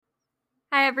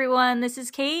everyone. This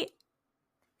is Kate.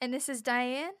 And this is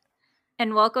Diane.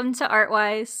 And welcome to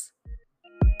Artwise.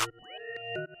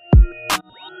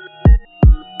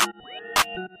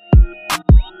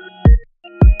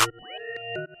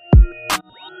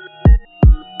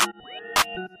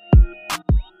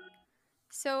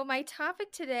 So my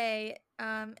topic today,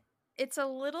 it's a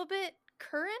little bit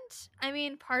current. I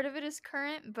mean, part of it is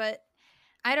current, but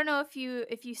I don't know if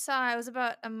you saw, it was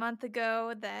about a month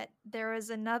ago that there was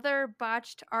another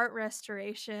botched art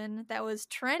restoration that was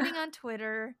trending on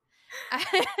Twitter.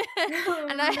 Oh,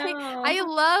 And I no.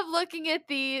 love looking at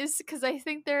these because I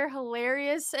think they're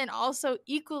hilarious and also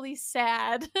equally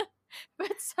sad.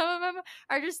 But some of them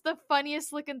are just the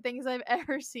funniest looking things I've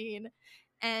ever seen.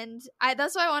 And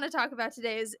that's what I want to talk about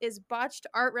today is botched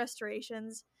art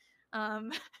restorations.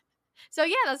 So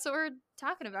yeah, that's what we're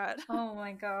talking about. Oh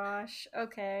my gosh.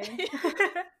 Okay.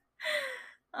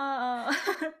 uh,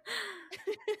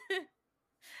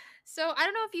 So I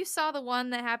don't know if you saw the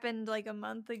one that happened like a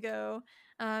month ago.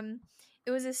 It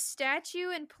was a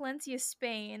statue in Palencia,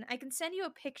 Spain. I can send you a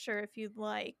picture if you'd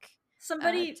like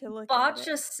Somebody to look at botched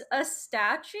it. a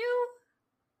statue?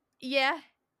 Yeah.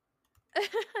 How do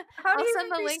I'll you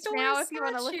send the link restore a now if you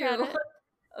want to look at statue? it.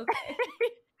 Okay.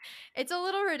 It's a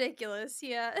little ridiculous,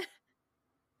 yeah.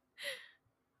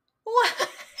 What?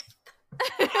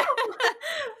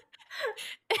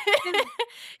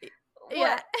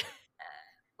 Yeah.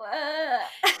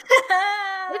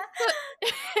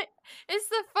 It's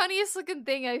the funniest looking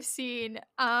thing I've seen.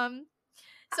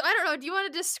 So I don't know, do you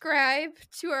want to describe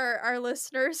to our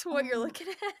listeners what you're looking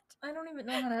at? I don't even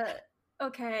know how to.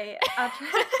 Okay.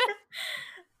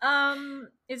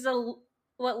 Is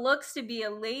what looks to be a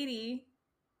lady.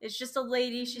 It's just a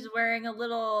lady. She's wearing a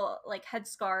little like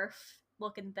headscarf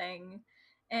looking thing,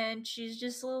 and she's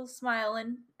just a little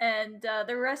smiling. And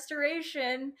the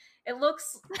restoration, it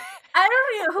looks. I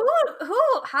don't know who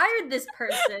hired this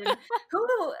person.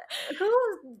 Who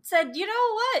said, you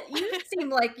know what? You seem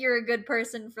like you're a good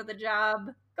person for the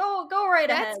job. Go right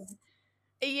ahead.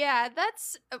 Yeah,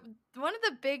 that's one of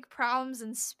the big problems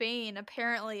in Spain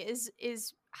apparently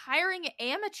is hiring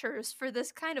amateurs for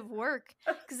this kind of work,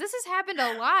 because this has happened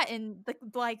a lot in the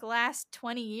like last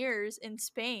 20 years in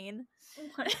Spain.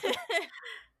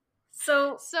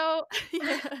 So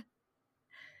Yeah.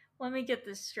 let me get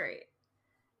this straight.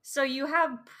 So you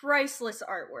have priceless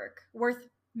artwork worth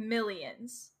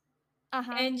millions,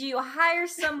 Uh-huh. and you hire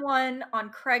someone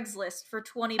on Craigslist for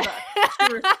 $20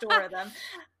 to restore them.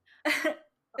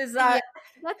 Is that?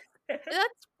 Yeah,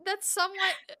 that's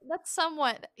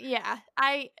somewhat yeah.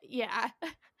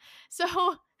 So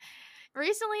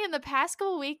recently in the past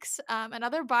couple weeks,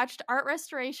 another botched art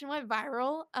restoration went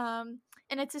viral.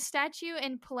 And it's a statue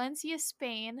in Palencia,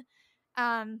 Spain.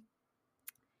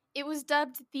 It was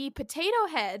dubbed the Potato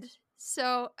Head.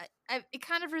 So it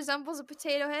kind of resembles a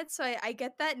potato head, so I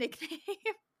get that nickname.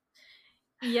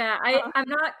 Yeah,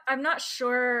 I'm not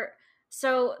sure.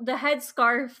 So the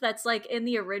headscarf that's like in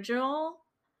the original,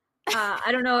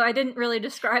 I don't know. I didn't really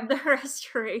describe the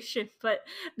restoration, but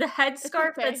the It's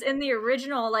headscarf okay. that's in the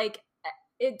original, like,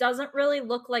 it doesn't really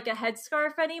look like a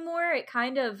headscarf anymore. It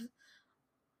kind of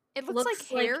It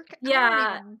looks like hair.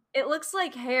 yeah, it looks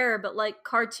like hair, but like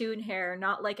cartoon hair,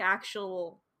 not like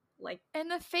actual like And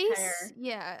the face, hair.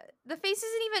 yeah, the face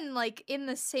isn't even like in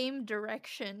the same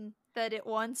direction that it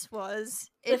once was.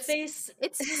 The face,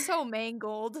 It's so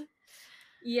mangled.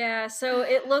 yeah. So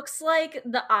it looks like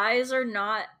the eyes are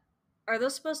not. Are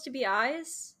those supposed to be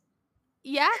eyes?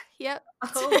 Yeah, yep.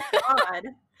 Oh God.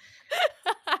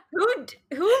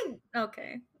 Who?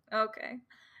 Okay, okay.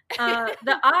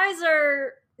 The eyes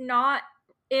are not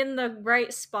in the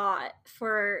right spot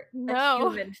for a No.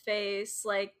 human face.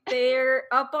 Like, they're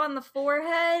up on the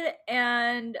forehead,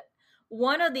 and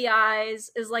one of the eyes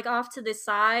is like off to the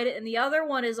side, and the other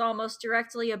one is almost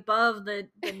directly above the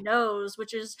nose,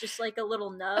 which is just like a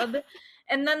little nub.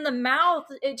 And then the mouth,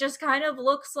 it just kind of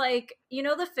looks like, you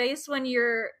know, the face when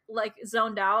you're like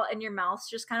zoned out and your mouth's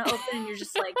just kind of open and you're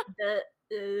just like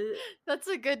That's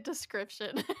a good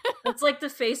description. That's like the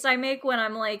face I make when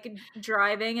I'm like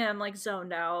driving and I'm like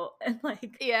zoned out and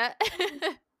like Yeah.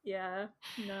 yeah,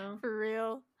 no. For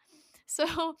real. So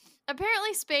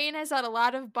apparently Spain has had a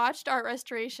lot of botched art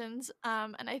restorations,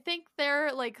 and I think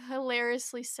they're like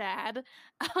hilariously sad.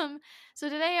 So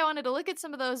today I wanted to look at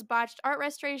some of those botched art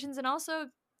restorations and also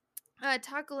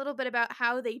talk a little bit about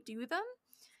how they do them,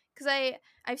 because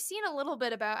I've seen a little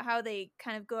bit about how they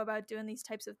kind of go about doing these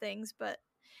types of things, but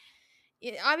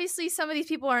obviously some of these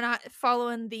people are not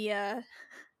following the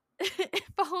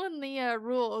following the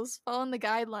rules, following the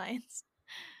guidelines.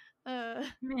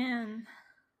 Man.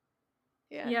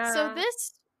 Yeah. So Yeah.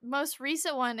 most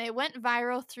recent one, it went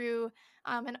viral through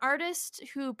an artist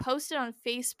who posted on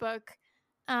Facebook.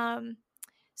 Um,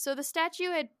 so the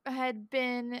statue had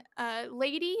been a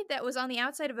lady that was on the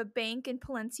outside of a bank in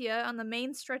Palencia on the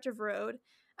main stretch of road.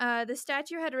 The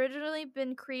statue had originally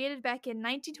been created back in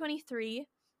 1923.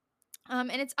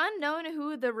 And it's unknown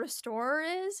who the restorer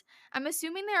is. I'm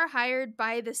assuming they are hired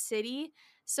by the city.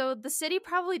 So the city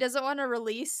probably doesn't want to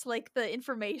release like the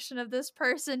information of this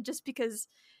person just because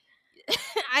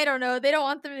I don't know, they don't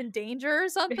want them in danger or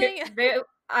something.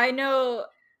 I know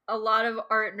a lot of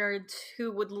art nerds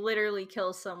who would literally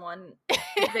kill someone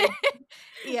if they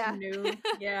Yeah. knew.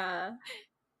 Yeah.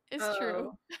 It's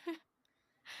true. Oh.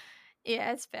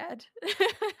 Yeah, it's bad.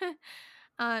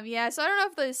 Yeah, so I don't know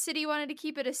if the city wanted to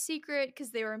keep it a secret because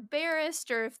they were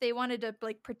embarrassed, or if they wanted to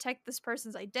like protect this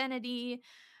person's identity,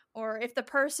 or if the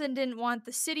person didn't want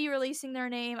the city releasing their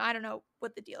name. I don't know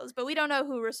what the deal is, but we don't know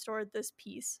who restored this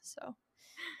piece, so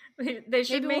They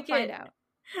should maybe we'll make find it out.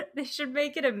 they should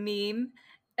make it a meme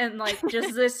and like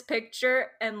just this picture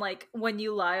and like when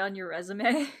you lie on your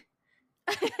resume.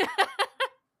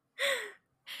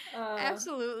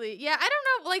 Absolutely. Yeah, I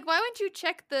don't know, like why wouldn't you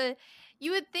check the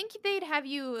you would think they'd have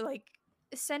you like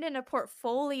send in a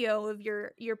portfolio of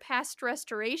your past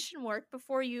restoration work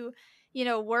before you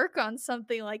work on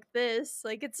something like this.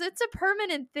 Like it's a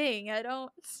permanent thing. I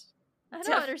don't def-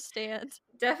 understand.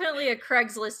 Definitely a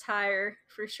Craigslist hire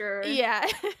for sure. Yeah.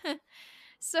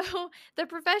 So, the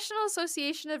Professional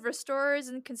Association of Restorers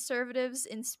and Conservatives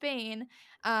in Spain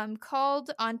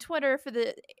called on Twitter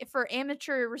for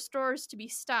amateur restorers to be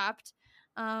stopped,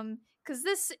 because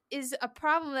this is a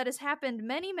problem that has happened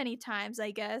many, many times.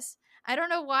 I guess I don't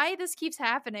know why this keeps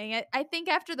happening. I think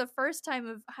after the first time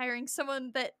of hiring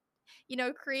someone that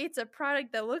creates a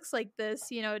product that looks like this,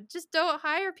 just don't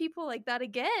hire people like that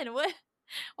again. What?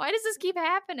 Why does this keep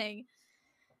happening?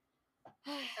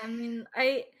 I mean,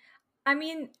 I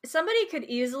mean, somebody could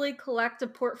easily collect a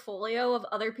portfolio of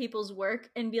other people's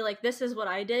work and be like, this is what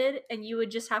I did, and you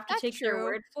would just have to That's take their true.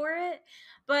 word for it.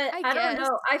 But I I don't guess.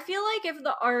 know. I feel like if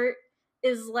the art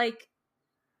is like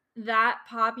that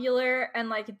popular and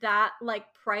like that like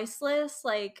priceless,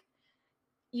 like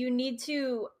you need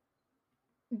to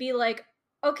be like,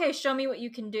 okay, show me what you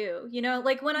can do. You know,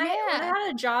 like when I Yeah. had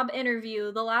a job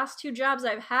interview, the last two jobs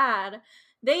I've had,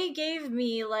 they gave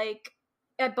me like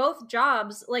at both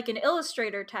jobs like an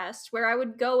Illustrator test where I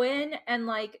would go in and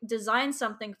like design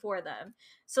something for them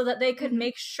so that they could Mhm.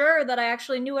 make sure that I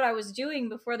actually knew what I was doing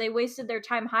before they wasted their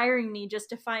time hiring me just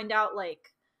to find out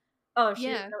like, oh, she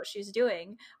doesn't Yeah. know what she's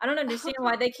doing. I don't understand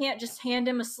why they can't just hand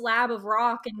him a slab of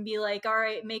rock and be like, all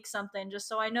right, make something just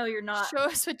so I know you're not. Show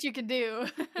us what you can do.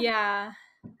 Yeah,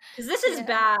 because this is Yeah.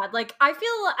 bad. Like I feel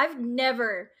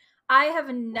I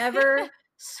have never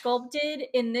sculpted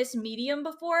in this medium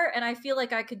before, and I feel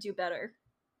like I could do better.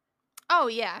 Oh,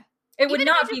 yeah. It would Even if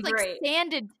you not be just, like, great.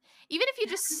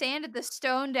 sanded the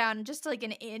stone down just, like,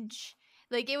 an inch,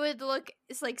 like, it would look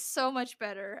it's, like, so much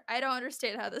better. I don't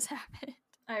understand how this happened.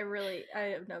 I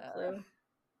have no Uh, clue.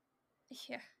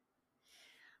 yeah.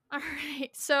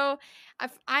 Alright, so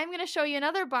I'm gonna show you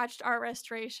another botched art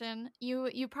restoration.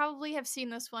 You probably have seen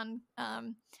this one.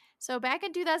 So back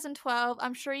in 2012,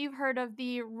 I'm sure you've heard of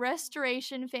the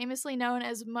restoration famously known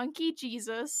as Monkey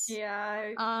Jesus. Um,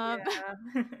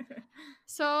 Yeah.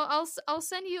 so I'll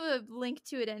send you a link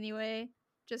to it anyway,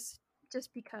 just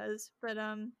just because. But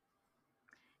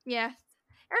yeah,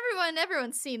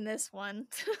 everyone's seen this one.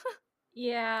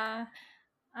 Yeah,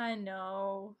 I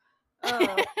know.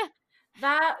 Oh,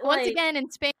 that Once like, again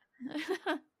in Spain.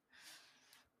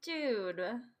 dude.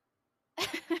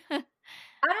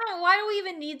 I don't know, why do we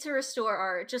even need to restore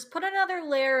art? Just put another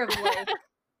layer of like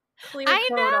clear I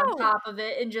coat on know. top of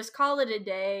it and just call it a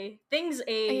day. Things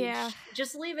Yeah, age.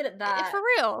 Just leave it at that. for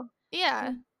real.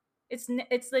 Yeah, It's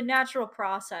the natural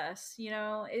process, you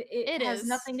know. It it has is.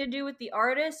 nothing to do with the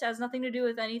artist. It has nothing to do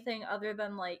with anything other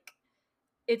than like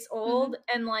it's Hmm. old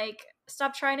and like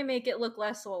stop trying to make it look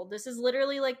less old. This is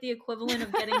literally like the equivalent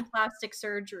of getting plastic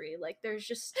surgery. Like there's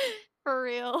just For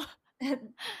real.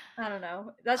 I don't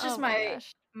know. That's just Oh my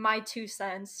gosh. my 2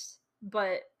 cents.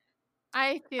 But I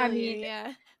I feel you. mean,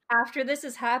 Yeah. after this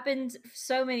has happened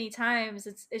so many times,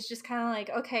 it's just kind of like,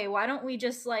 okay, why don't we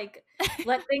just like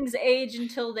let things age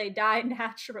until they die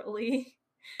naturally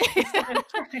instead of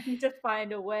trying to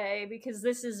find a way because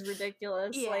this is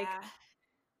ridiculous. Like, Yeah,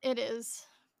 it is.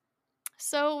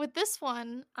 So with this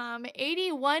one,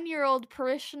 81-year-old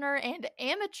parishioner and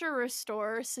amateur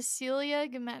restorer Cecilia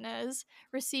Gimenez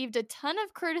received a ton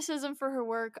of criticism for her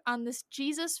work on this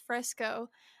Jesus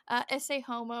fresco, Ese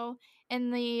Homo,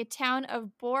 in the town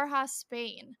of Borja,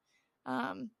 Spain.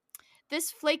 Um, This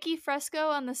flaky fresco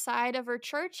on the side of her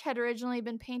church had originally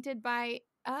been painted by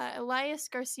Elias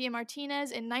Garcia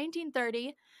Martinez in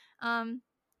 1930.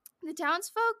 The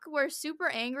townsfolk were super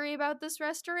angry about this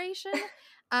restoration.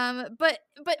 But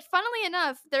funnily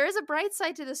enough, there is a bright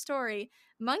side to the story.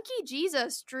 Monkey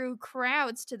Jesus drew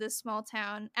crowds to this small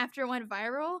town after it went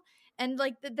viral, and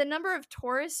like the number of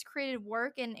tourists created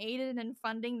work and aided in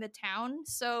funding the town.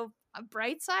 So a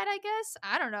bright side, I guess.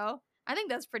 I don't know. I think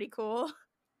that's pretty cool.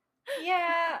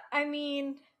 Yeah, I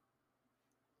mean,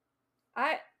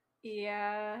 I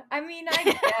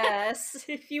I guess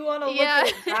if you want to look Yeah. at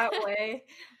it that way,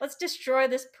 let's destroy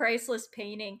this priceless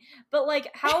painting. But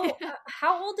like, how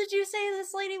old did you say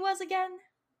this lady was again?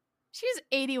 She's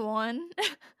 81.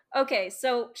 Okay,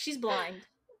 so she's blind.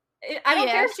 I don't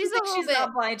care Yeah, if you think she's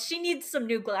not blind. She needs some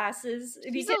new glasses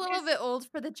she's because a little bit old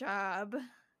for the job.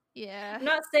 Yeah. I'm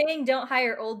not saying don't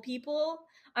hire old people.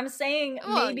 I'm saying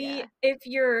Well, maybe yeah. if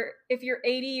you're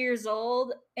 80 years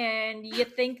old and you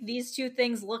think these two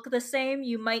things look the same,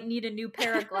 you might need a new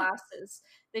pair of glasses.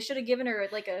 They should have given her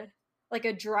like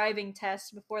a driving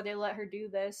test before they let her do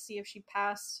this, see if she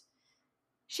passed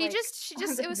like She on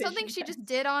just the it was something vision she just test.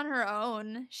 did on her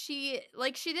own. She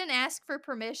didn't ask for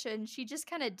permission. She just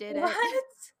kind of did it. What?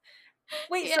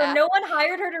 Wait, so Yeah. no one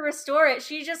hired her to restore it.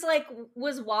 She just like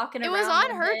was walking It was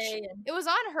around on one day and it was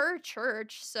on her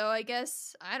church, so I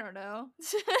guess I don't know.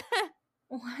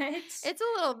 what? It's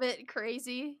a little bit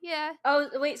crazy. Yeah. Oh,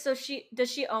 wait, so she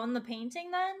own the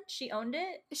painting then? She owned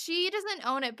it? She doesn't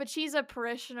own it, but she's a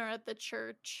parishioner at the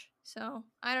church. So,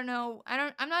 I don't know.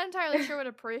 I'm not entirely sure what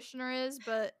a parishioner is,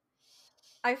 but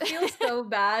I feel so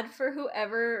bad for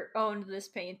whoever owned this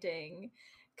painting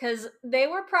cuz they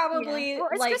were yeah. probably Well,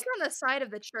 it's just like on the side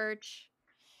of the church.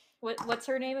 what's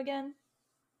her name again?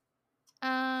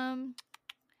 Um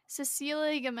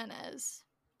Cecilia Jimenez.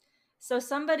 So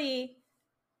somebody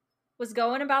was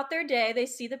going about their day, they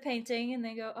see the painting and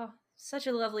they go, "Oh, such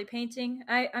a lovely painting.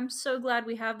 I'm so glad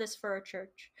we have this for our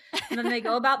church." And then they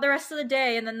go about the rest of the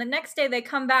day and then the next day they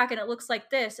come back and it looks like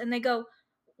this and they go,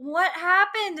 "What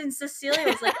happened?" And Cecilia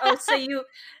was like, "Oh,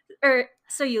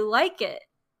 so you like it?"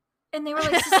 And they were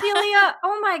like, "Cecilia,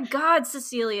 oh my god,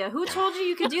 Cecilia, who told you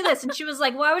you could do this?" And she was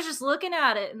like, "Well, I was just looking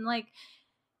at it and like,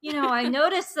 I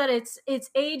noticed that it's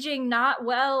aging not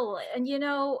well, and I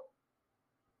Oh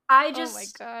my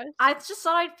just gosh. I just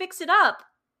thought I'd fix it up."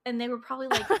 And they were probably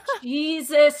like,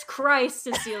 "Jesus Christ,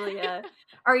 Cecilia.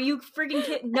 Are you freaking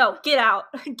kidding? No, get out.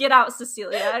 Get out,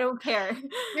 Cecilia. I don't care."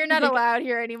 You're not Like allowed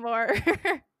here anymore.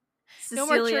 No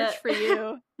more Cecilia church for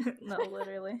you. no,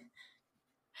 literally.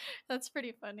 That's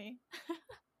pretty funny.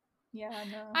 Yeah,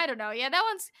 no. I don't know. Yeah, that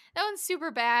one's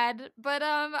super bad, but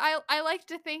I like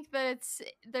to think that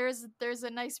there's a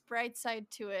nice bright side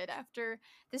to it after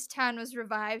this town was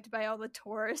revived by all the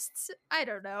tourists. I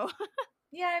don't know.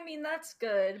 Yeah, I mean that's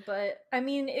good, but I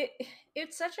mean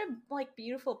it's such a like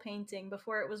beautiful painting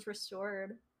before it was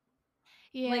restored.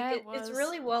 Like Yeah, it it's was.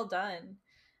 really well done.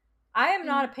 I am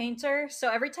not Mhm. a painter, so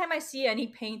every time I see any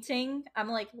painting, I'm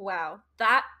like, wow,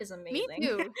 that is Me amazing.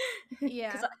 too. Because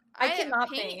Yeah. I I cannot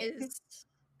paint paint. is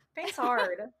Paint's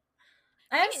hard.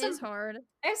 I have paint is some hard.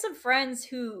 I have some friends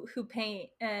who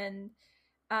paint, and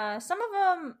some of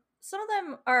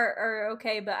them are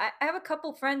okay, but I have a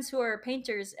couple friends who are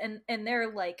painters, and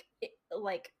they're like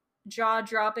jaw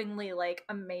droppingly like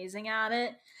amazing at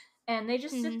it, and they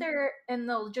just sit Mhm. there and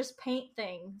they'll just paint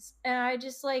things, and I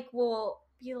just like will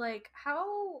be like,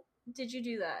 how did you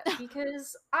do that?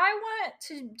 Because I want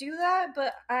to do that,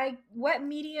 but I wet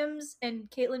mediums and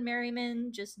Caitlin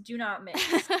Merriman just do not mix.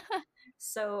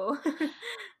 So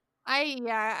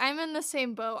I'm in the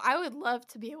same boat. I would love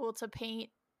to be able to paint,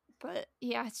 but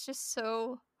yeah, it's just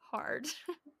so hard.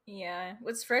 yeah,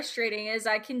 what's frustrating is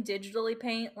I can digitally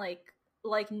paint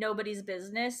like nobody's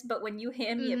business, but when you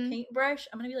hand me a Mhm. paintbrush,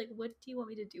 I'm gonna be like, "What do you want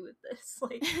me to do with this?"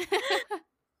 Like,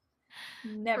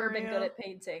 never For been good real. at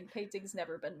painting. Painting's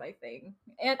never been my thing,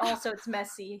 and also it's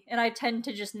messy, and I tend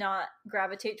to just not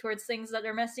gravitate towards things that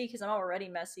are messy because I'm already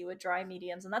messy with dry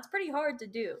mediums, and that's pretty hard to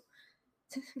do.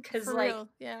 Because For like, real.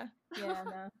 Yeah. yeah, no, come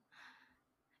out like,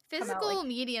 Physical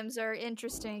mediums are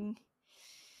interesting.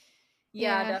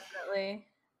 yeah, Yeah. definitely.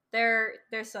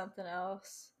 There's something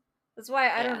else. That's why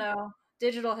I don't Yeah. know.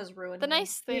 Digital has ruined The me.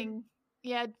 nice thing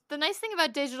Yeah, the nice thing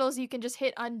about digital is you can just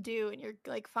hit undo and you're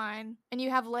like fine. And you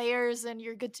have layers and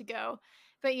you're good to go.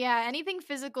 But yeah, anything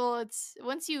physical, it's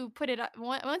once you put it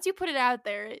out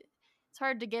there, it's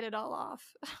hard to get it all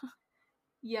off.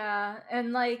 Yeah,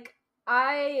 and like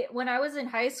I when I was in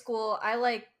high school, I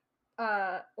like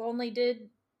only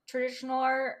did traditional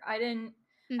art. I didn't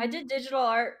I Mhm. did digital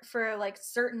art for like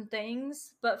certain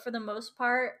things, but for the most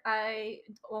part, I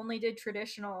only did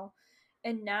traditional.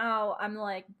 And now I'm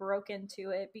like broken to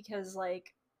it because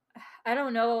like I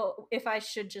don't know if I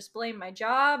should just blame my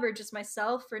job or just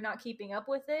myself for not keeping up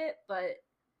with it, but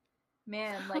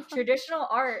man, like traditional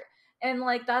art and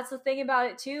like that's the thing about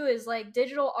it too is like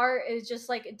digital art is just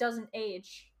like it doesn't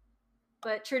age.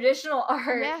 But traditional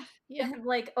art Yeah. Yep.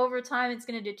 like over time it's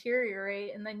going to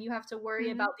deteriorate and then you have to worry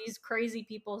Mhm. about these crazy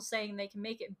people saying they can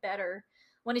make it better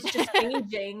when it's just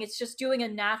aging, it's just doing a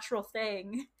natural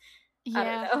thing. I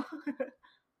don't Yeah. know.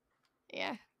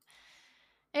 Yeah.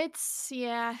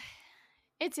 Yeah.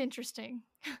 It's interesting.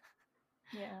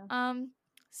 Yeah. Um,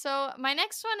 so my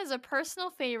next one is a personal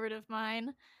favorite of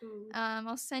mine. Ooh.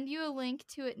 I'll send you a link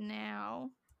to it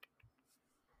now.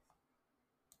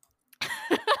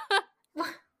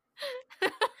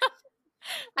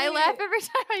 I laugh Wait, every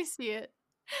time I see it.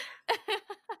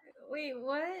 wait,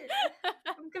 what?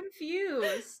 I'm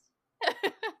confused.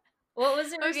 What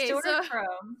was it Okay, restored so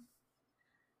from?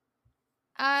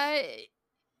 uh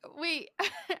wait.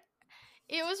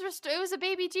 It was a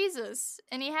baby Jesus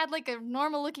and he had like a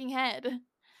normal looking head.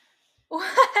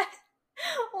 What?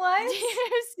 Do What?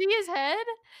 you see his head?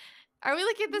 Are we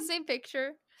looking at the same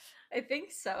picture? I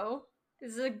think so.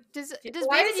 Is it? Does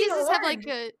Why baby is he Jesus have like orange?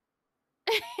 a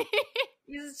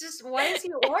He's just. Why is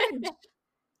he orange?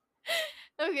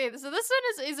 Okay, so this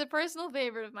one is a personal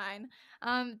favorite of mine.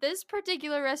 This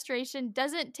particular restoration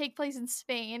doesn't take place in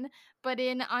Spain, but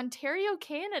in Ontario,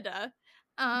 Canada.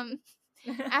 Um,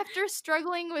 After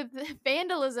struggling with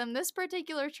vandalism, this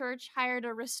particular church hired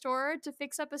a restorer to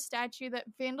fix up a statue that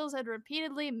vandals had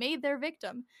repeatedly made their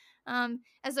victim.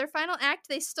 As their final act,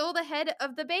 they stole the head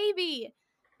of the baby,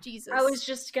 I was Jesus.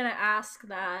 just gonna ask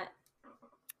that.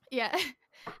 Yeah.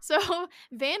 So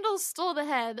vandals stole the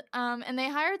head, and they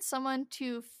hired someone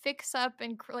to fix up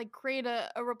and like create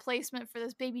a replacement for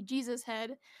this baby Jesus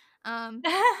head. Um,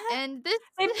 and this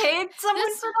They paid someone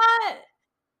this for that?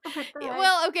 What the yeah, heck?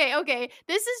 well, okay.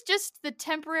 This is just the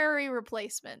temporary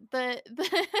replacement.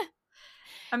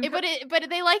 I'm co- But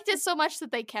they liked it so much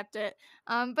that they kept it.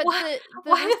 But what?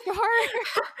 the What? restorer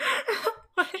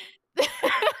What?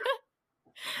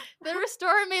 the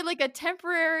restorer made like a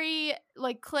temporary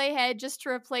like clay head just to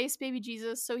replace baby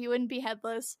Jesus so he wouldn't be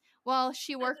headless while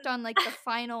she worked on like the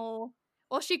final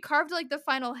well she carved like the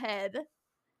final head.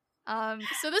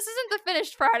 So this isn't the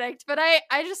finished product, but I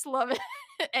just love it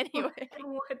anyway.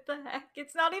 What the heck?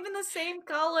 It's not even the same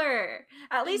color.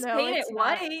 At least No, paint it it's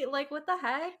not. white. Like what the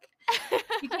heck?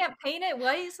 You can't paint it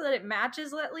white so that it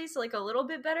matches at least like a little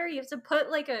bit better. You have to put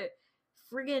like a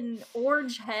friggin'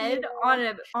 orange Yeah, head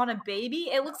on a baby.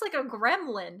 It looks like a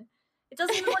gremlin. It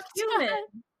doesn't even look it human.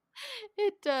 does.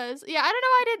 It does. Yeah, I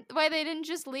don't know why they didn't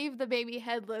just leave the baby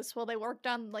headless while they worked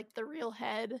on like the real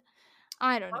head.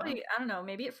 I don't know. Probably, I don't know,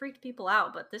 maybe it freaked people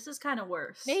out, but this is kind of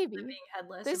worse than Maybe. being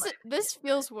headless in my This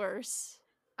feels worse.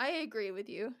 I agree with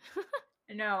you.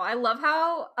 opinion. No, I love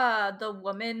how the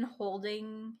woman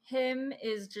holding him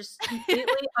is just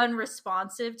completely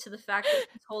unresponsive to the fact that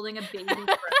she's holding a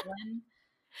baby gremlin.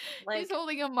 He's Like,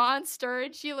 holding a monster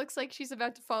and she looks like she's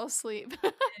about to fall asleep.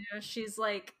 she's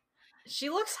like she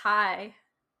looks high.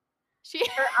 she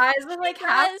Her eyes are she like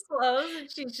half does. closed and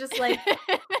she's just like,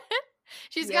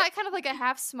 She's "Yep, got kind of like a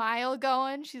half smile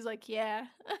going. She's like, "Yeah."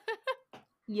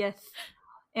 yes,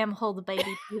 am hold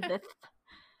baby breatheth."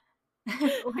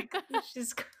 Like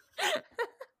she's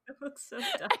it looks so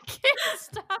dumb. I can't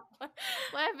stop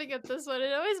laughing at this one.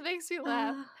 It always makes me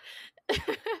laugh.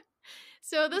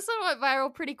 So this one went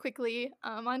viral pretty quickly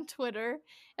on Twitter.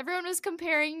 Everyone was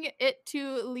comparing it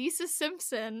to Lisa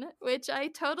Simpson, which I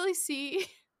totally see.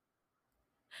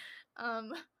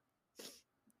 um,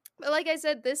 but like I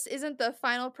said, this isn't the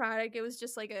final product. It was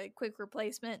just like a quick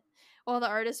replacement while the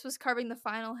artist was carving the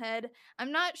final head.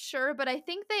 I'm not sure, but I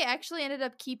think they actually ended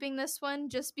up keeping this one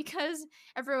just because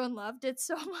everyone loved it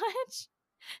so much.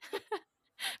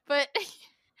 But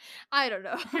I don't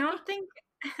know. I don't think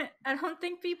I don't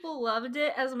think people loved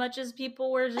it as much as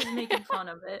people were just making fun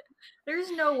of it.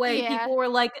 There's no way Yeah. people were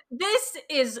like, this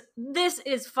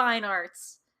is fine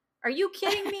arts. Are you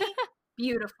kidding me?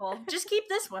 Beautiful. Just keep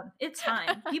this one. It's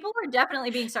fine." People were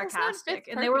definitely being This one fits sarcastic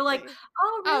and they were like, perfectly.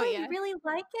 "Oh, Oh really? You yeah. really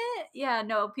like it?" Yeah,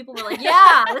 no, people were like,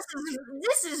 "Yeah,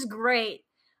 this is great.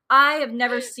 I have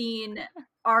never seen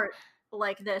art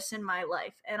like this in my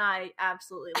life and I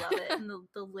absolutely love it." And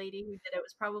the lady who did it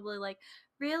was probably like,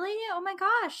 "Really? Oh my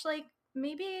gosh, like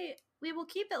maybe we will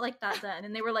keep it like that then."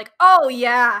 And they were like, "Oh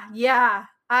yeah, yeah.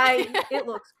 It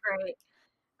looks great.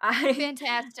 I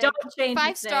don't Fantastic. change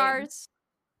a Five thing." stars.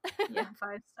 Yeah,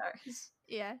 5 stars.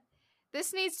 Yeah.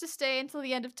 This needs to stay until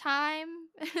the end of time.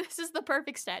 This is the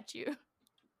perfect statue.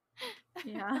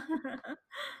 Yeah.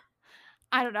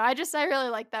 I don't know. I really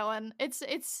like that one. It's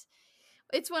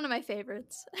one of my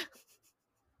favorites.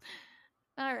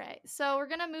 All right. So we're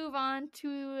going to move on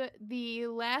to the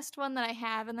last one that I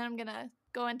have, and then I'm going to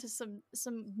go into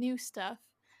some new stuff.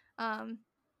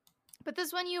 But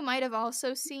this one you might have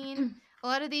also seen. A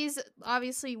lot of these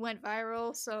obviously went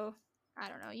viral, so I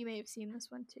don't know. You may have seen this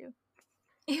one too.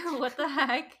 Ew, what the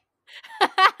heck?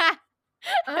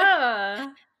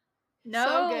 No,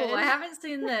 So good. I haven't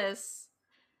seen this.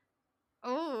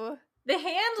 Oh, The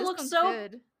hand this looks one's so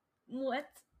good. What?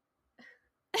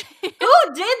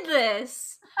 Who did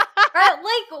this?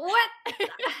 Like what?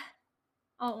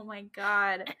 Oh my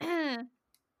god.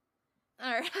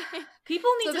 All right.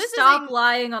 People need to stop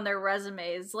lying on their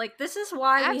resumes. Like, this is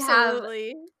why we have.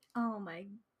 Oh my.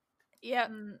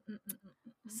 Yep.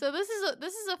 So this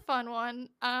is a fun one.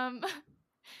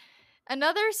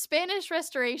 Another Spanish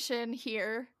restoration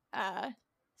here.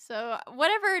 So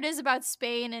whatever it is about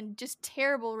Spain and just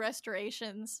terrible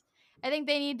restorations, I think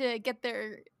they need to get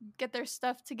their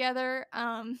stuff together.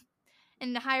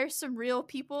 And hire some real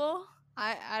people.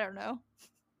 I don't know.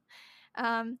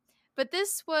 But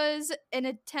this was an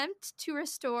attempt to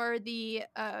restore the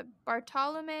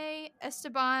Bartolome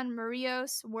Esteban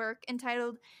Murillo's work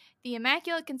entitled The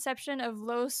Immaculate Conception of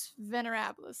Los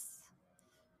Venerables.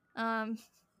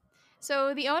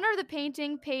 So the owner of the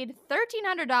painting paid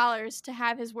 $1,300 to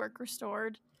have his work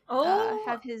restored.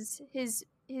 Have his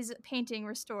painting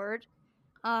restored.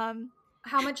 How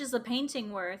much is the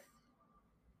painting worth?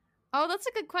 Oh, that's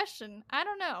a good question. I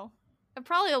don't know.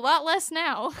 Probably a lot less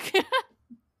now.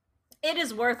 It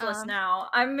is worthless now.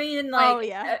 I mean,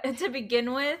 like, to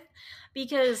begin with,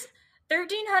 because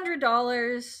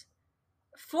 $1,300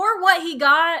 for what he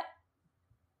got.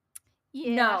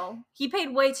 Yeah. No, he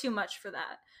paid way too much for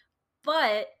that.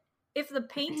 But if the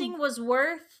painting was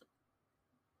worth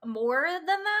more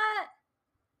than that,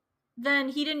 then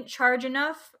he didn't charge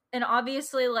enough, and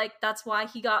obviously, like, that's why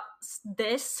he got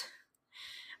this.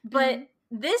 But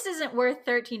this isn't worth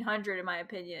 $1,300 in my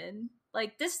opinion.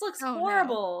 Like, this looks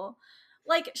horrible.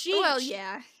 No. Like,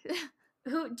 yeah.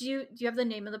 Who do you have the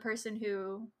name of the person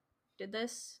who did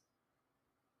this?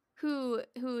 Who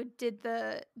did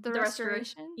the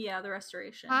restoration? Yeah, the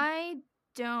restoration. I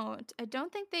don't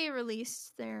think they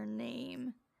released their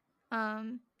name.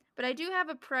 But I do have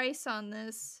a price on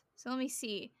this. So let me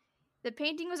see. The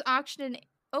painting was auctioned in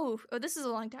this is a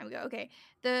long time ago. Okay.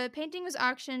 The painting was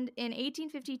auctioned in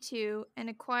 1852 and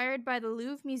acquired by the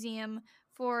Louvre Museum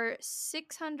for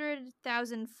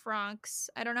 600,000 francs.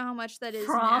 I don't know how much that is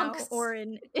now or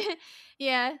in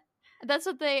yeah. I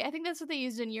think that's what they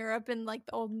used in Europe in like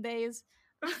the olden days.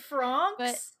 Francs?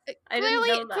 But clearly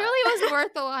it was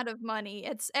worth a lot of money.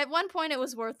 At one point it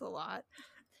was worth a lot.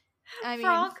 I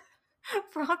mean,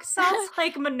 Franc sounds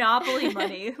like Monopoly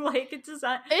money. Like, it does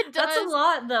not. It does. That's a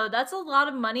lot, though. That's a lot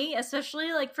of money,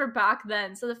 especially like for back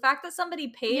then. So the fact that somebody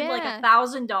paid like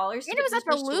 $1,000 to get this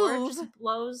restored just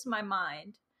blows my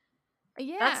mind.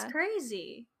 Yeah, that's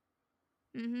crazy.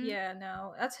 Mm-hmm. Yeah,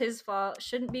 no, that's his fault.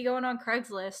 Shouldn't be going on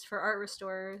Craigslist for art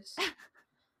restorers.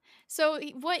 So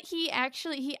what he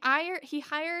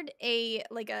hired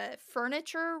a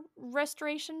furniture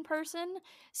restoration person.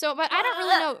 So, but I don't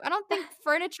really know. I don't think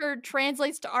furniture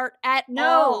translates to art at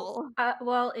all.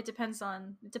 Well, it depends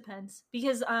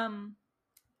because I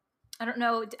don't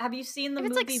know. Have you seen the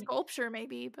movie? It's like sculpture,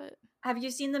 maybe, but have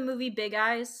you seen the movie Big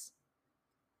Eyes?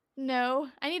 No,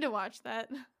 I need to watch that.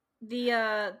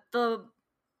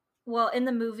 Well, in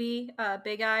the movie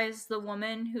Big Eyes, the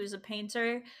woman who's a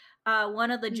painter. One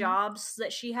of the jobs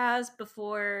that she has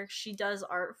before she does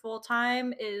art full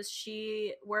time is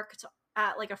she worked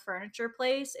at like a furniture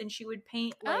place, and she would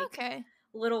paint like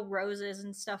little roses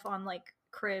and stuff on like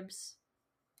cribs.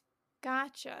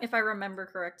 Gotcha. If I remember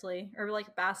correctly, or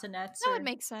like bassinets. That would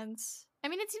make sense. I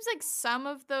mean, it seems like some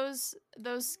of those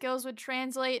skills would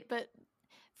translate, but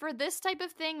for this type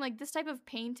of thing, like this type of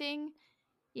painting,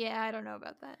 yeah, I don't know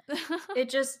about that.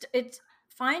 it's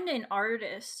find an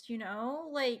artist,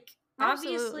 like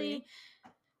obviously,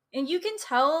 and you can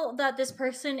tell that this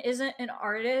person isn't an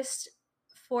artist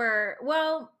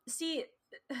see,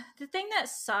 the thing that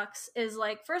sucks is,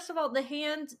 like, first of all, the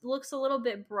hand looks a little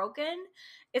bit broken.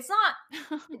 It's not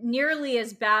nearly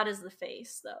as bad as the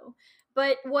face, though.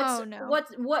 But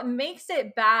what makes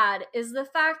it bad is the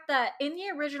fact that in the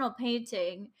original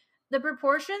painting, the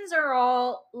proportions are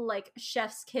all like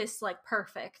chef's kiss, like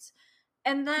perfect.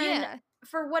 And then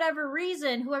for whatever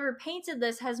reason, whoever painted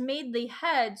this has made the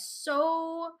head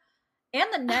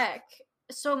and the neck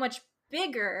so much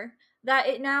bigger that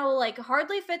it now like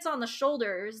hardly fits on the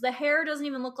shoulders. The hair doesn't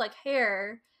even look like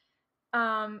hair.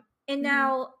 And Mm-hmm.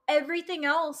 now everything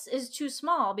else is too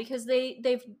small because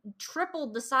they've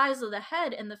tripled the size of the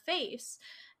head and the face.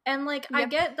 And like I Yep.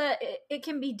 get that it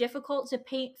can be difficult to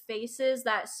paint faces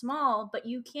that small, but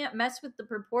you can't mess with the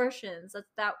proportions.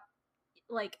 That's that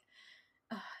like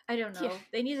I don't Yeah. know.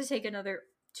 They need to take another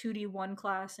 2D1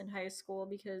 class in high school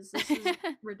because this is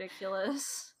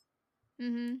ridiculous.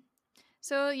 Mm-hmm.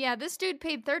 So yeah, this dude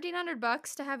paid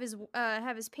 $1,300 to have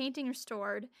his painting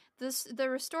restored. The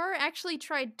restorer actually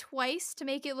tried twice to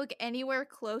make it look anywhere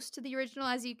close to the original.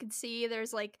 As you can see,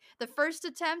 there's like the first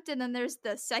attempt and then there's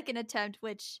the second attempt,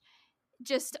 which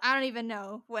just I don't even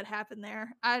know what happened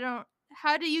there. I don't.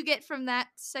 How do you get from that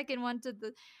second one to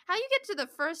the? How you get to the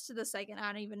first to the second?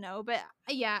 I don't even know. But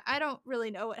yeah, I don't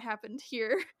really know what happened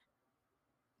here.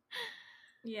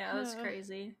 Yeah, that's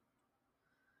crazy.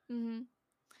 Mhm.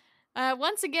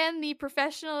 Once again, the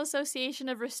Professional Association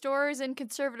of Restorers and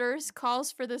Conservators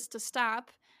calls for this to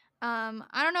stop.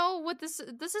 I don't know what this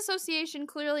association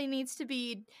clearly needs to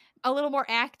be a little more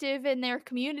active in their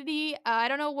community. I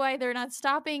don't know why they're not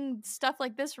stopping stuff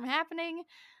like this from happening.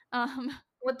 Um,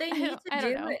 What they need to I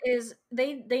don't do know. is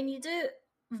they need to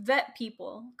vet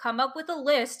people, come up with a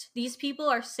list. These people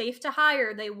are safe to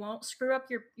hire. They won't screw up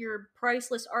your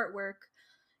priceless artwork.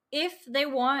 If they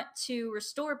want to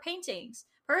restore paintings,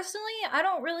 personally, I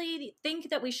don't really think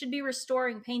that we should be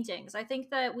restoring paintings. I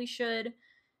think that we should,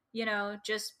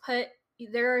 just put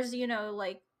there's,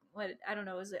 like what I don't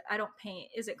know, is it I don't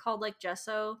paint. Is it called like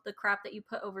gesso, the crap that you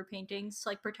put over paintings to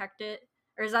like protect it?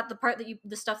 Or is that the part that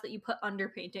the stuff that you put under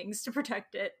paintings to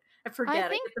protect it? I I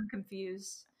forget. I think get them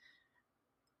confused.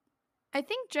 I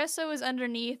think gesso is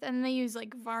underneath, and they use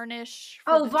like varnish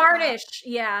for Oh, the top. varnish.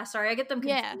 Yeah, sorry, I get them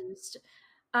Yeah, confused.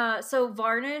 So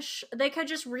varnish, they could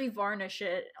just re-varnish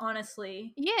it,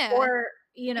 honestly. yeah, Or,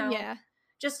 yeah.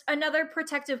 just another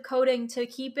protective coating to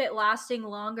keep it lasting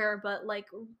longer, but like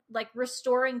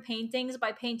restoring paintings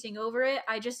by painting over it,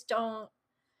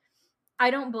 I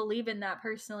don't believe in that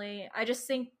personally. I just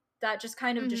think that just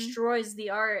kind of Mm-hmm. destroys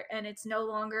the art and it's no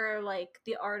longer like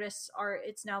the artist's art,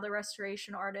 it's now the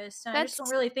restoration artist. And I just don't That's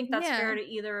really think that's yeah. fair to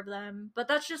either of them. But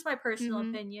that's just my personal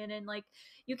Mm-hmm. opinion and like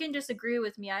you can disagree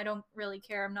with me. I don't really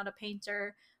care. I'm not a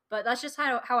painter, but that's just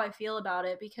how I feel about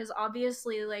it because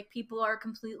obviously like people are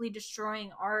completely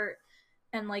destroying art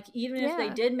and like even if they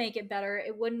Yeah. did make it better,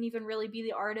 it wouldn't even really be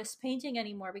the artist painting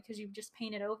anymore because you've just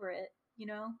painted over it, you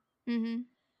know? Mm-hmm.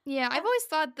 Yeah, I've always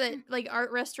thought that like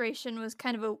art restoration was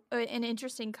kind of an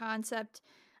interesting concept,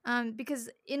 because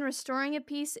in restoring a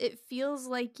piece, it feels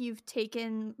like you've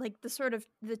taken like the sort of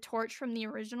the torch from the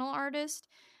original artist,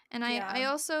 and I Yeah.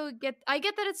 also get that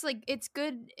it's like it's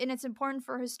good and it's important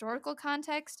for historical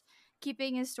context.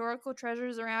 Keeping historical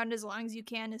treasures around as long as you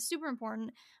can is super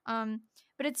important.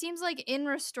 But it seems like in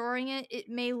restoring it, it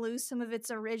may lose some of its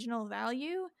original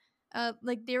value,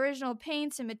 like the original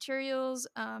paints and materials.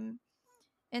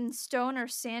 And stone are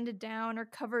sanded down or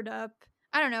covered up.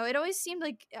 I don't know. It always seemed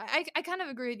like I kind of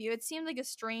agree with you. It seemed like a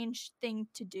strange thing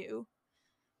to do,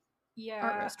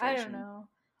 art Yeah, I don't restoration. know.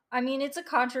 I mean, it's a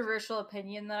controversial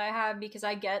opinion that I have because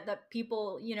I get that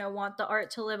people, want the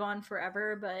art to live on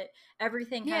forever, but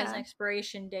everything has an Yeah.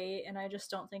 expiration date, and I just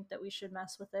don't think that we should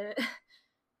mess with it.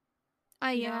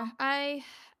 I you know? yeah. I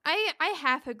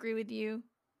half agree with you.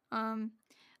 Um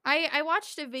I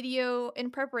watched a video in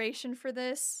preparation for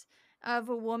this of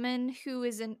a woman who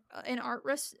is an art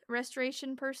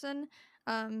restoration person.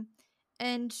 Um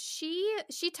and she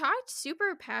talked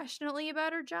super passionately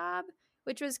about her job,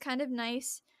 which was kind of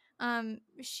nice.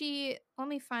 She let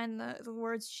me find the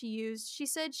words she used. She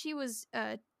said she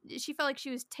felt like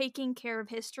she was taking care of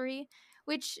history,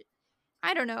 which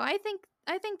I don't know. I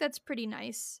think that's pretty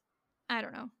nice. I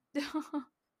don't know.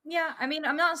 Yeah, I mean,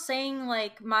 I'm not saying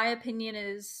like my opinion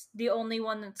is the only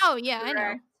one that's Oh yeah, I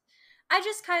correct. know. I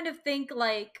just kind of think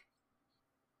like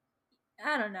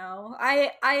I don't know.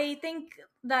 I think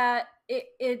that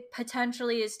it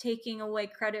potentially is taking away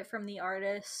credit from the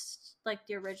artist, like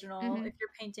the original, Mhm. if you're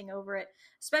painting over it,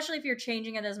 especially if you're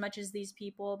changing it as much as these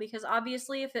people. Because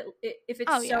obviously, if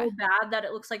Oh it's yeah. so bad that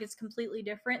it looks like it's completely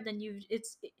different, then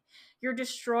you're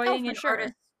Oh destroying for an sure.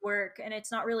 artist's work, and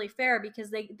it's not really fair because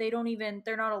they don't even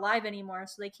they're not alive anymore,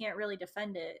 so they can't really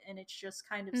defend it, and it's just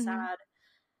kind of Mhm. sad.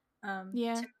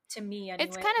 Yeah. To me,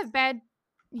 It's anyways. kind of bad.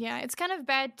 Yeah, it's kind of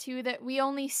bad too that we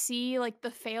only see like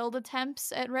the failed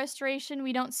attempts at restoration.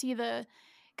 We don't see the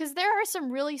cuz there are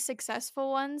some really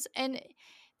successful ones and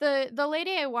the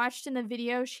lady I watched in the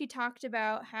video, she talked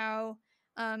about how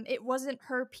it wasn't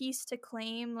her piece to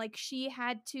claim, like she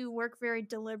had to work very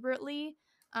deliberately.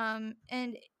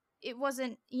 And it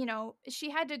wasn't, she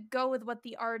had to go with what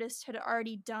the artist had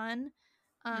already done.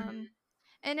 Mhm.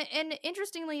 And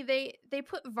interestingly, they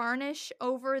put varnish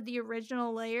over the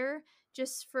original layer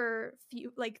just for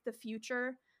the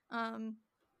future. Um,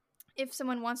 if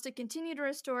someone wants to continue to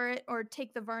restore it or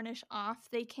take the varnish off,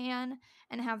 they can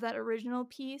and have that original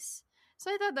piece.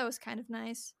 So I thought that was kind of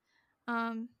nice.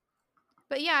 Um,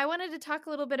 but yeah, I wanted to talk a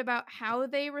little bit about how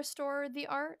they restore the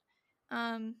art.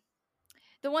 Um,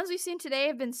 the ones we've seen today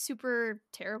have been super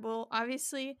terrible,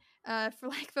 obviously, for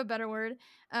lack of a better word.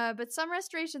 But some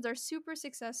restorations are super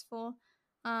successful.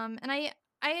 And I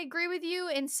agree with you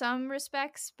in some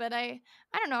respects, but I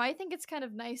don't know. I think it's kind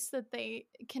of nice that they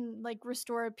can like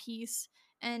restore a piece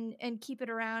and keep it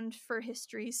around for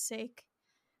history's sake.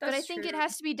 But I That's think true. it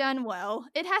has to be done well.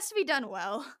 It has to be done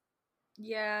well.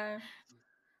 Yeah.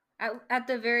 At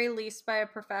the very least by a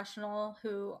professional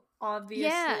who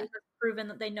obviously Yeah. has proven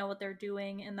that they know what they're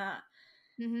doing, and that,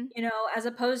 Mhm. as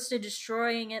opposed to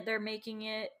destroying it, they're making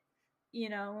it,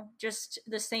 just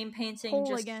the same painting, Whole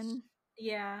just, again.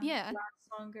 yeah, Yeah. lasts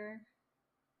longer.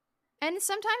 And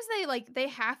sometimes they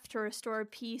have to restore a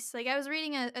piece. Like I was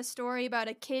reading a story about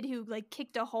a kid who like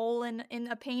kicked a hole in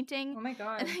a painting Oh my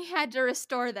and god. they had to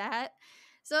restore that.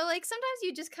 So like sometimes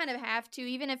you just kind of have to,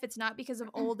 even if it's not because of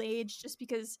old age, just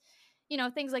because,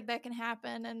 things like that can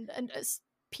happen and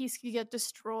piece could get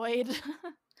destroyed.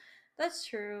 That's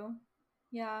true.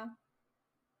 Yeah.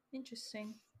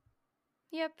 Interesting.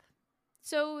 Yep.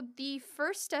 So the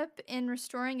first step in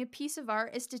restoring a piece of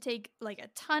art is to take like a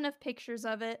ton of pictures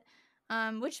of it,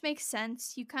 which makes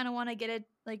sense. You kind of want to get it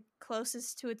like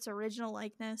closest to its original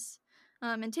likeness.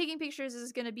 And taking pictures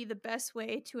is going to be the best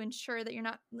way to ensure that you're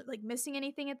not like missing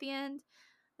anything at the end.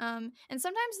 And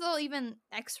sometimes they'll even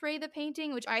X-ray the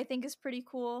painting, which I think is pretty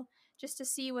cool, just to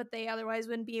see what they otherwise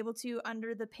wouldn't be able to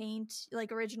under the paint,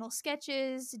 like original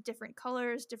sketches, different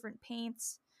colors, different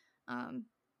paints. Um,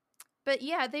 but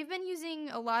yeah, they've been using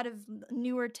a lot of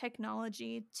newer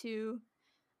technology to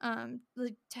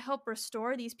help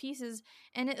restore these pieces,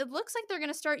 and it looks like they're going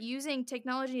to start using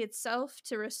technology itself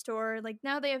to restore. Like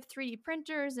now they have 3D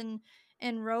printers and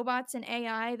robots and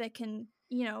AI that can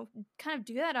kind of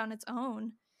do that on its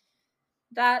own.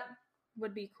 That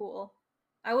would be cool.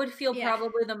 I would feel Yeah.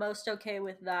 probably the most okay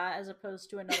with that as opposed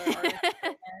to another artist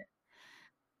doing it.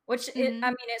 Which I hmm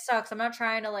mean, it sucks. I'm not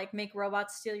trying to like make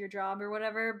robots steal your job or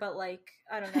whatever, but like,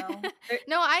 I don't know.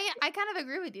 No, I kind of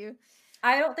agree with you.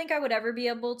 I don't think I would ever be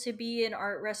able to be an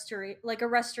art like a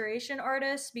restoration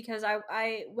artist, because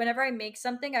I whenever I make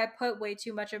something, I put way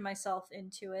too much of myself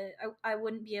into it. I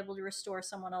wouldn't be able to restore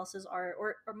someone else's art,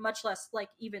 or much less like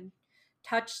even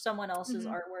touch someone else's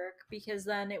hmm artwork, because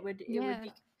then Yeah.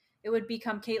 it would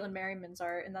become Caitlin Merriman's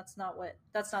art, and that's not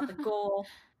the goal.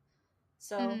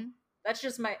 So hmm that's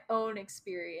just my own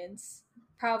experience.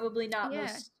 Probably not Yeah.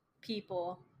 most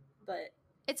people, but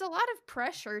It's a lot of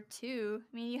pressure too.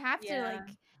 I mean, you have to yeah.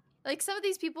 like some of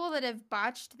these people that have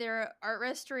botched their art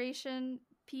restoration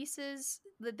pieces,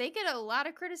 that they get a lot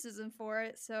of criticism for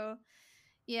it. So,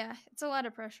 yeah, it's a lot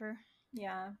of pressure.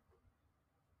 Yeah.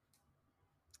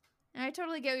 And I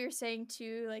totally get what you're saying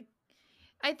too. Like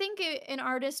I think an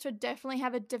artist would definitely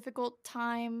have a difficult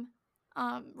time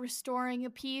restoring a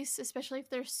piece, especially if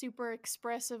they're super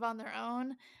expressive on their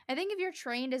own. I think if you're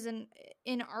trained as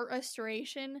in art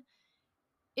restoration,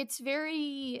 it's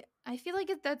very, I feel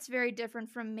like that's very different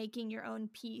from making your own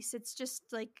piece. It's just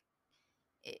like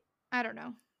it, I don't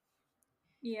know.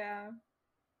 Yeah.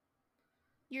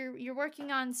 You're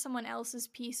working on someone else's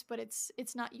piece, but it's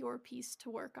not your piece to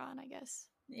work on, I guess.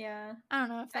 Yeah. I don't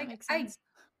know if that I makes I sense.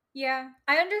 yeah,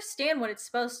 I understand what it's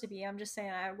supposed to be. I'm just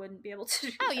saying I wouldn't be able to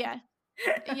do Oh yeah.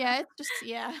 that. Yeah, it's just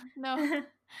yeah. No.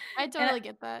 I And totally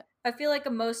get that. I feel like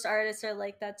most artists are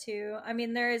like that too. I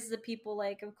mean, there is the people,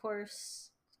 like, of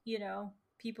course,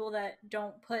 people that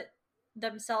don't put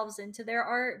themselves into their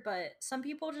art, but some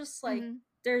people just like, Mhm.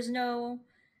 there's no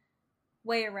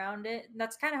way around it.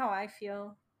 That's kind of how I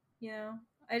feel, you know.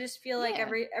 I just feel like Yeah.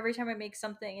 every time I make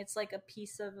something, it's like a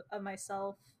piece of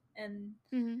myself, and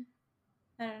Mhm.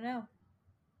 I don't know.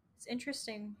 It's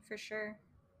interesting for sure.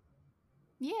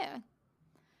 Yeah.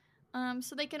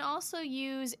 So they can also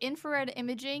use infrared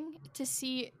imaging to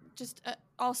see just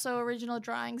also original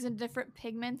drawings in different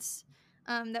pigments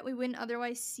that we wouldn't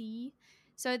otherwise see.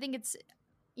 So I think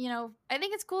I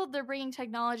think it's cool they're bringing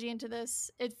technology into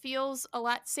this. It feels a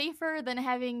lot safer than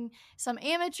having some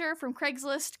amateur from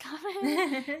Craigslist come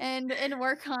in and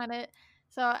work on it.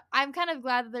 So I'm kind of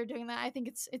glad that they're doing that. I think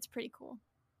it's pretty cool.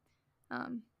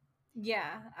 Um,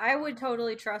 Yeah, I would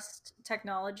totally trust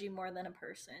technology more than a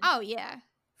person. oh yeah,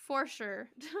 for sure.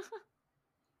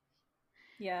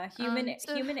 Yeah,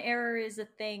 So human error is a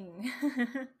thing.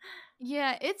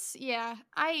 yeah,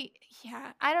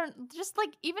 I don't just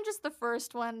like even just the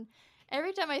first one.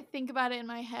 Every time I think about it in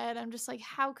my head, I'm just like,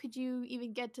 how could you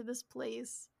even get to this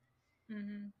place?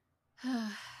 Hmm.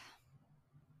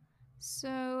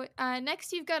 So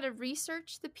next, you've got to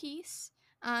research the piece.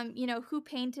 Who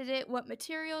painted it, what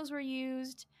materials were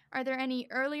used, are there any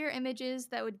earlier images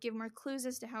that would give more clues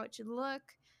as to how it should look?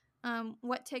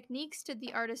 What techniques did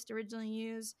the artist originally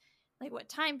use? Like, what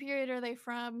time period are they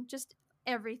from? Just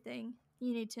everything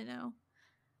you need to know.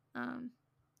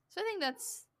 So I think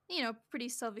that's pretty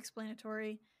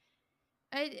self-explanatory.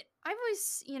 I've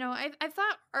always I've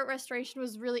thought art restoration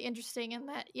was really interesting in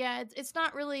that it's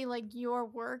not really like your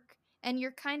work and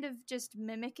you're kind of just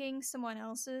mimicking someone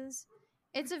else's.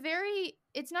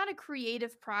 It's not a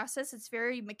creative process. It's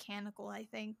very mechanical, I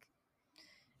think.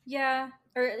 Yeah,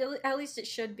 or at least it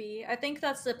should be. I think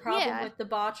that's the problem Yeah. with the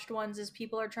botched ones is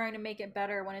people are trying to make it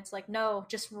better when it's like, no,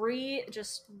 just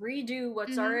redo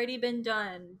what's Mhm. already been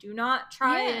done. Do not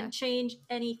try Yeah. and change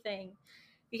anything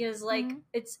because like Mhm.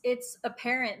 it's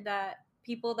apparent that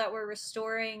people that were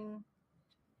restoring,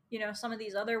 some of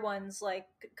these other ones like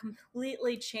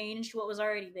completely changed what was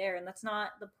already there, and that's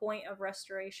not the point of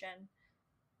restoration,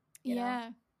 you know.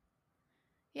 Yeah.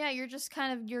 Yeah, you're just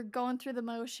you're going through the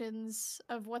motions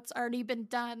of what's already been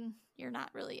done. You're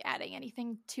not really adding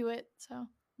anything to it. So,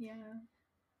 Yeah.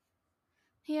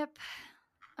 yep.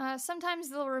 Sometimes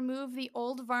they'll remove the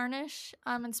old varnish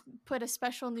and put a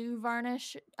special new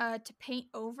varnish to paint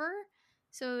over.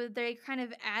 So they kind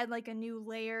of add like a new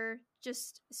layer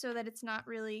just so that it's not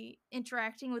really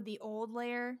interacting with the old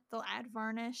layer. They'll add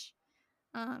varnish.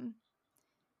 Um,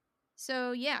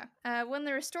 when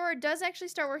the restorer does actually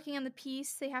start working on the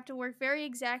piece, they have to work very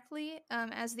exactly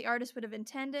as the artist would have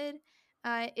intended.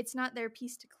 It's not their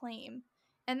piece to claim,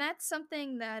 and that's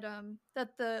something that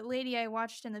the lady I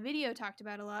watched in the video talked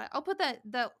about a lot. I'll put that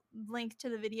link to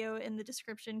the video in the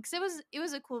description because it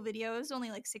was a cool video. It was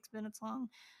only like 6 minutes long.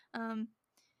 Um,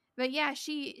 but yeah,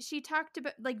 she talked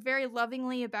about like very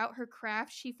lovingly about her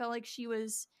craft. She felt like she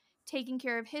was taking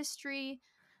care of history.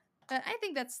 I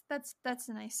think that's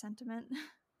a nice sentiment.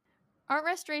 Art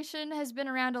restoration has been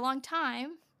around a long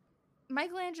time.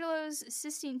 Michelangelo's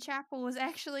Sistine Chapel was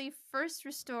actually first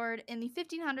restored in the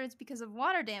 1500s because of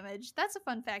water damage. That's a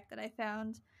fun fact that I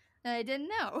found that I didn't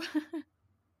know.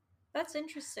 That's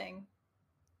interesting.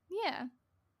 Yeah.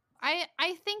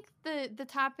 I think the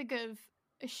topic of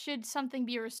should something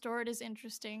be restored is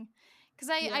interesting because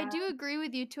I Yeah. do agree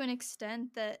with you to an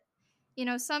extent that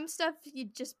some stuff you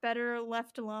just better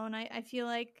left alone. I feel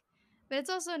like, but it's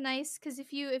also nice because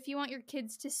if you want your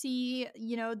kids to see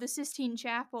the Sistine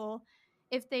Chapel,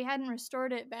 if they hadn't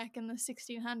restored it back in the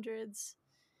 1600s,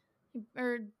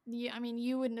 or yeah, I mean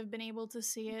you wouldn't have been able to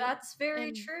see it, That's very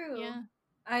and true. yeah,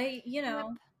 I, you yep,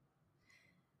 know,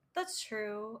 that's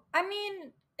true. I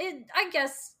mean, I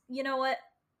guess, you know what?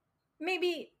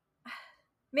 Maybe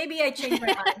maybe I changed my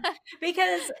mind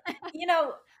because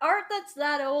art that's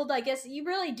that old, I guess you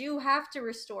really do have to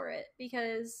restore it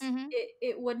because mm-hmm.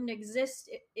 it wouldn't exist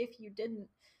if you didn't.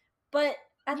 But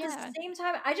at the Yeah, same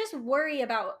time, I just worry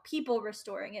about people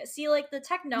restoring it. See, like the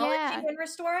technology yeah, when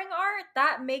restoring art,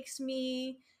 that makes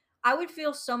me. I would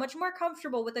feel so much more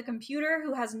comfortable with a computer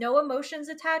who has no emotions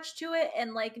attached to it,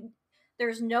 and like,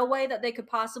 there's no way that they could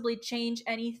possibly change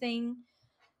anything.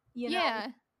 You know,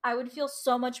 yeah, I would feel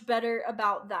so much better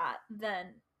about that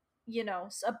than,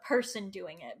 a person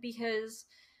doing it because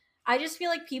I just feel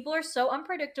like people are so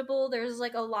unpredictable. There's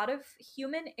like a lot of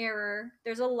human error.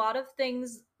 There's a lot of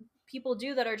things people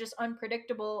do that are just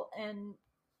unpredictable, and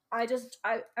I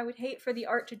would hate for the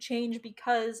art to change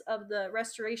because of the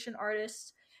restoration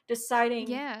artist deciding,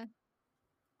 yeah,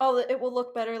 oh, it will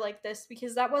look better like this,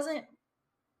 because that wasn't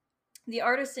the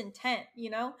artist's intent.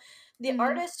 The mm-hmm.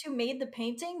 artist who made the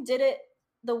painting did it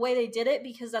the way they did it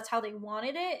because that's how they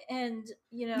wanted it, and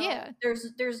Yeah,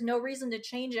 there's no reason to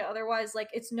change it, otherwise like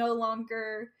it's no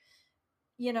longer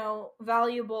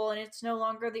valuable, and it's no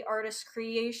longer the artist's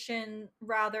creation,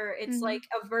 rather it's mm-hmm. like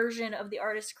a version of the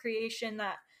artist's creation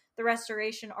that the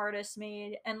restoration artist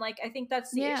made. And like I think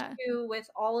that's the Yeah, issue with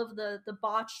all of the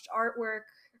botched artwork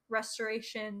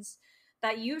restorations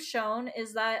that you've shown,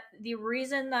 is that the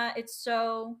reason that it's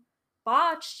so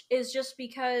botched is just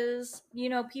because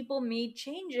people made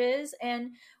changes, and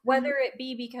mm-hmm. whether it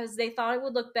be because they thought it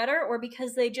would look better or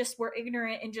because they just were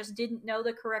ignorant and just didn't know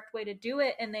the correct way to do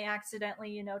it, and they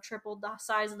accidentally tripled the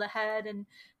size of the head and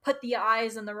put the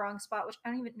eyes in the wrong spot, which I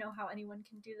don't even know how anyone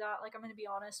can do that. Like, I'm going to be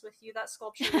honest with you, that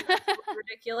sculpture was absolutely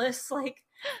ridiculous. Like,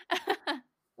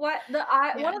 what the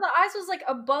eye? Yeah. One of the eyes was like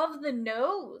above the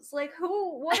nose. Like,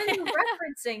 who? What are you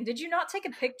referencing? Did you not take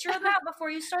a picture of that before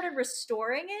you started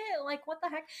restoring it? Like, what the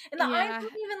heck? And the eyes Yeah,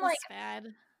 weren't even like that's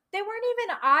bad. they weren't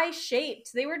even eye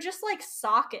shaped. They were just like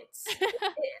sockets.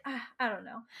 I don't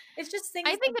know. It's just things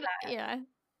I like think it that. yeah.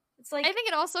 It's I like, think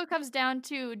it also comes down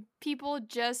to people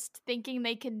just thinking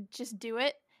they can just do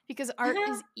it because art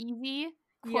is easy,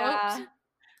 quote. yeah,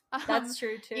 Um, that's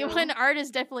true when too. art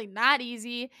is definitely not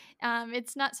easy.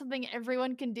 It's not something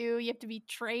everyone can do. You have to be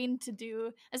trained to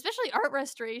do, especially art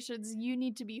restorations. You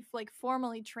need to be like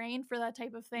formally trained for that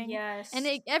type of thing. And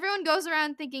Yes. everyone goes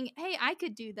around thinking, "Hey, I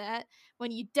could do that,"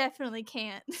 when you definitely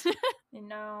can't. You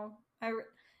know,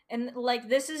 and like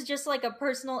this is just like a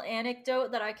personal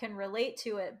anecdote that I can relate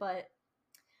to it, but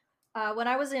when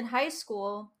I was in high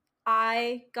school,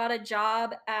 I got a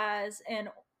job as an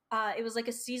it was like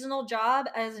a seasonal job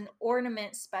as an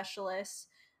ornament specialist,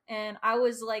 and I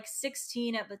was like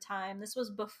 16 at the time. This was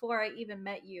before I even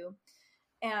met you,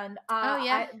 and Oh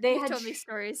yeah, I they you've had told me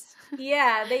stories.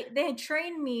 yeah, they had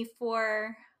trained me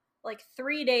for like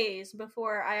 3 days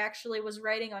before I actually was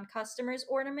writing on customers'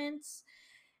 ornaments,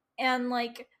 and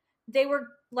like they were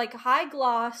like high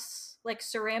gloss like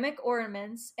ceramic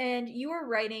ornaments, and you were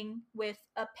writing with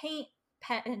a paint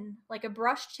pen, like a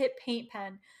brush tip paint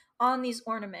pen, on these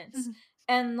ornaments. Mhm.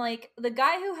 And like the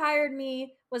guy who hired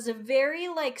me was a very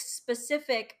like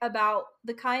specific about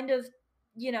the kind of,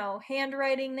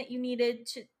 handwriting that you needed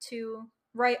to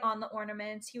write on the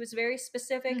ornaments. He was very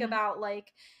specific Mhm. about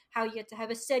like how you have to have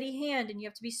a steady hand and you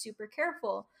have to be super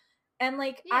careful. And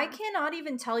like, I Yeah. cannot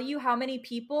even tell you how many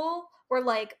people were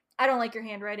like, I don't like your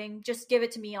handwriting. Just give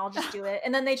it to me. I'll just do it.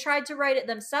 And then they tried to write it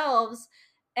themselves.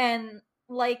 And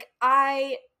like,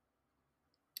 I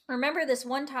remember this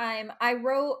one time I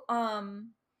wrote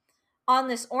on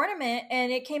this ornament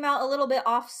and it came out a little bit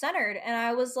off centered. And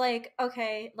I was like,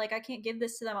 okay, like I can't give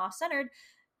this to them off centered.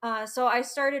 So I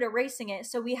started erasing it.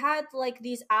 So we had like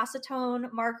these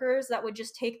acetone markers that would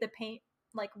just take the paint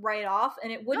like right off, and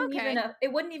Okay.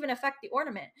 it wouldn't even affect the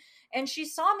ornament. And she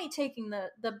saw me taking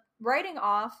the writing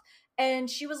off, and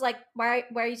she was like, why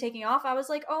are you taking it off? I was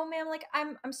like, oh man, like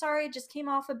I'm sorry, it just came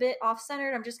off a bit off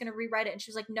centered. I'm just gonna rewrite it. And she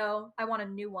was like, no, I want a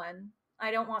new one.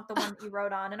 I don't want the one that you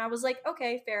wrote on. And I was like,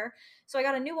 okay, fair. So I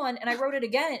got a new one and I wrote it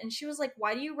again. And she was like,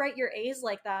 why do you write your A's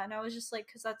like that? And I was just like,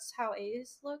 because that's how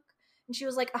A's look. And she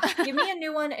was like, give me a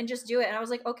new one and just do it. And I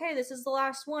was like, okay, this is the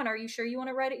last one. Are you sure you want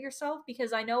to write it yourself?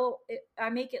 Because I know I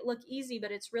make it look easy,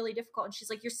 but it's really difficult. And she's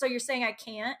like, you're saying I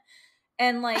can't?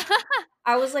 And like,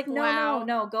 I was like, no, no, Wow.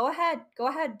 no, go ahead,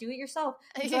 do it yourself.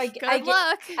 And so Good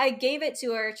luck. I gave it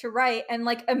to her to write, and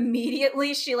like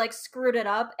immediately she like screwed it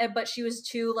up, but she was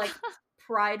too like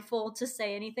prideful to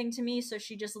say anything to me, so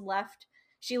she just left.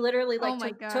 She literally Oh like my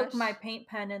took my gosh. paint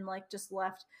pen and like just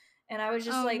left. And I was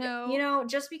just Oh like, no.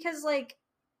 just because like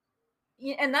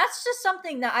and that's just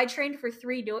something that I trained for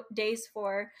 3 days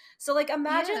for. So like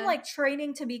imagine Yeah. like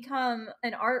training to become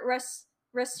an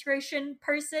restoration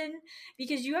person,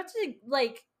 because you have to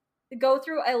like go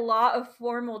through a lot of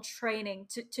formal training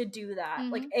to do that,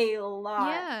 like Mhm. a lot.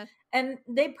 Yeah. And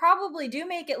they probably do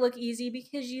make it look easy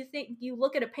because you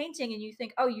look at a painting and you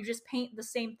think, oh, you just paint the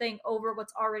same thing over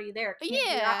what's already there. It can't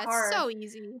be that Yeah, it's hard. so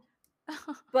easy.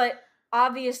 But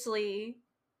obviously,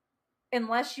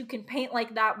 unless you can paint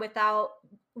like that without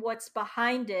what's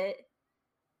behind it,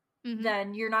 Mhm.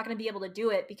 then you're not going to be able to do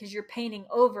it because you're painting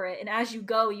over it. And as you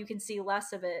go, you can see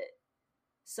less of it.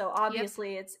 So Yep.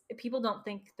 obviously, it's people don't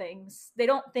think things. They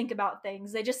don't think about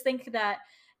things. They just think that,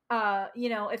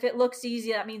 if it looks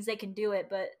easy, that means they can do it.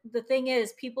 But the thing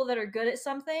is, people that are good at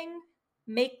something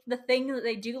make the thing that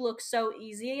they do look so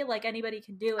easy, like anybody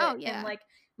can do Oh it. And yeah. like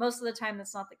most of the time,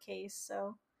 that's not the case.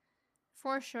 So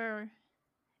For sure.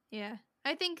 Yeah.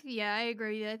 I think yeah, I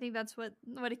agree. I think that's what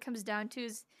it comes down to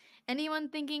is anyone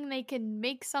thinking they can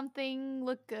make something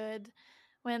look good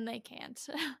when they can't.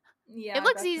 It yeah,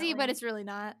 looks easy, but definitely. it's really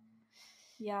not.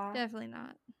 Yeah, Definitely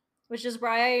not. which is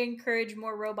why I encourage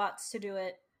more robots to do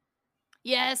it.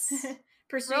 Yes.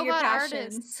 Pursue your Robot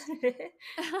passions. artists.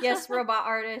 Yes, robot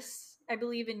artists. I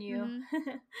believe in you.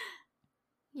 Mhm.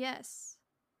 Yes.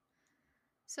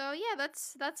 So yeah,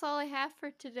 that's all I have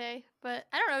for today. But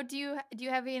I don't know. Do you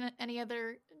have any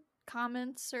other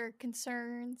comments or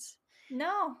concerns?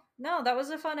 No, no, that was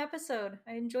a fun episode.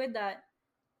 I enjoyed that.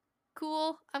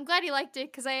 Cool. I'm glad you liked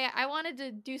it because I wanted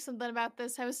to do something about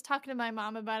this. I was talking to my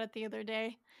mom about it the other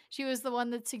day. She was the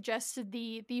one that suggested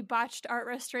the botched art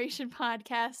restoration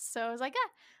podcast. So I was like,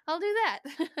 I'll do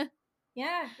that.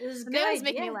 Yeah, it was a And they good always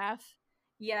make me idea. laugh.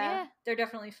 Yeah, Yeah. they're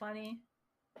definitely funny.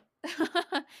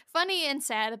 Funny and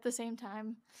sad at the same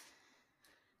time.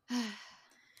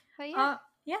 But yeah.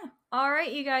 Yeah. All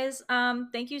right, you guys.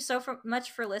 Thank you so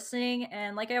much for listening.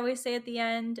 And like I always say at the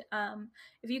end,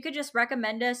 if you could just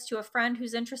recommend us to a friend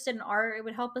who's interested in art, it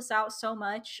would help us out so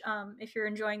much. If you're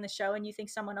enjoying the show and you think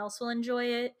someone else will enjoy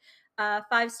it,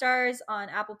 5 stars on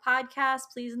Apple Podcasts,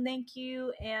 please and thank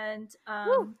you. And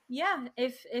Woo! yeah,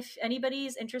 if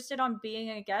anybody's interested on being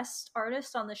a guest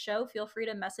artist on the show, feel free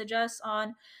to message us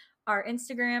on our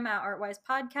Instagram at Artwise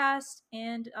Podcast.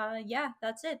 And yeah,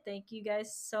 that's it. Thank you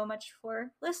guys so much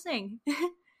for listening.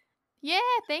 Yeah,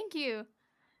 thank you.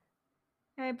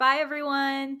 All right, bye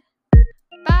everyone.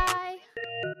 Bye.